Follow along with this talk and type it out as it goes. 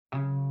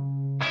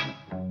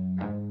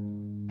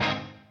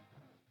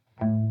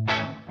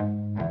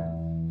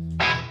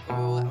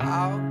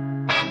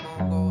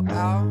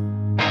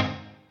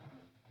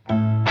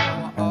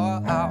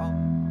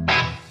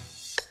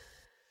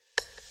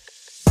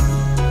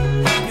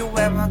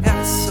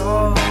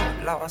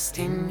lost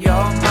in your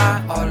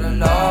mind all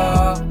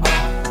alone.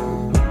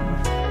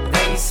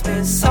 They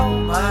spend so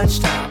much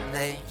time,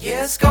 the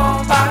years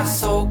gone by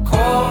so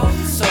cold,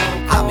 so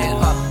cold. I've been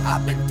up,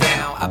 I've been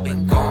down, I've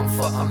been gone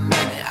for a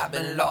minute. I've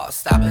been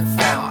lost, I've been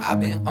found, I've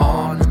been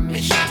on a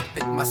mission to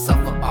pick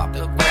myself up off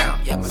the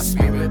ground. Yeah, my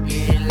spirit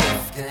be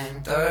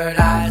lifting, third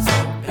eyes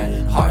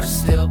open, heart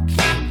still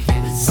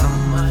kicking.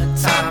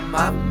 Summertime,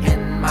 I'm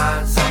in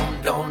my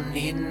zone, don't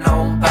need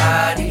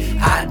nobody,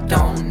 I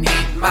don't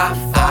need my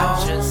phone.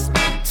 I just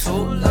need to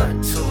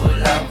learn to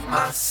love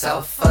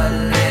myself a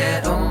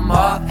little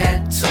more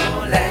and to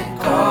let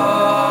go.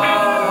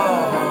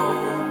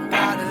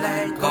 Gotta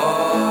let go.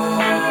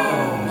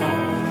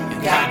 You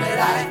got me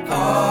like,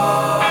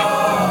 oh,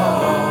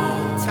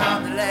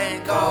 time to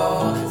let go,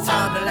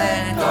 time to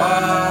let go.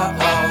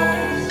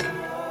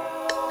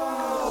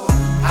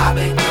 I've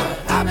been good,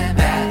 I've been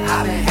bad,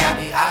 I've been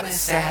happy, I've been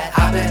sad,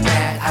 I've been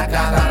mad. I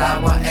got all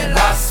I want and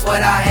lost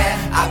what I had.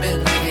 I've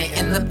been living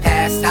in the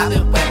past, I've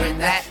been wearing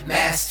that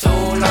mask too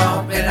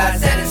long.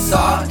 Realize that it's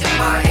all in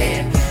my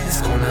head.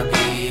 It's gonna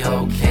be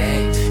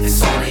okay.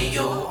 It's only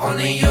you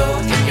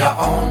in your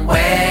own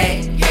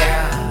way.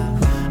 Yeah,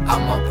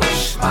 I'ma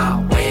push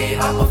my way,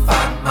 I'ma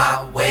find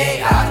my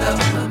way out of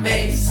the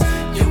maze.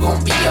 You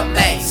gon' be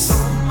amazed.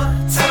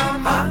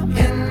 Summertime, I'm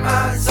in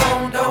my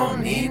zone,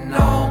 don't need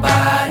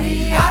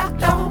nobody, I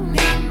don't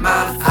need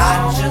my phone.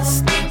 I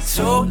just need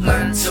to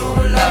learn to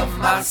love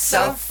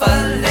myself a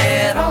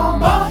little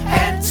more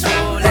and to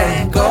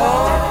let go.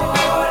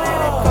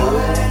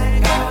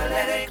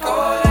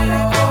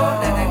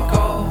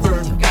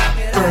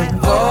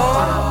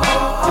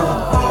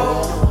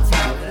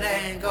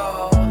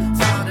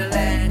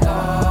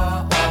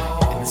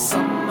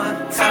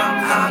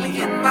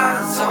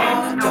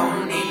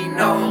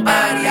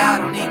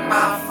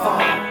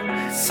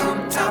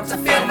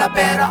 I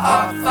better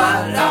off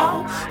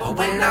alone, but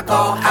when I go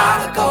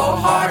out, I go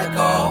hard, I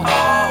go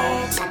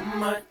home.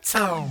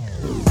 Summertime,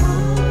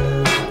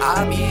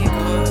 I'll be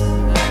good,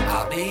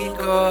 I'll be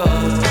good.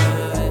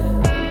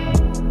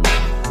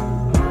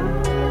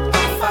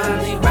 I'm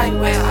finally right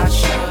where I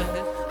should,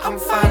 I'm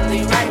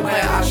finally right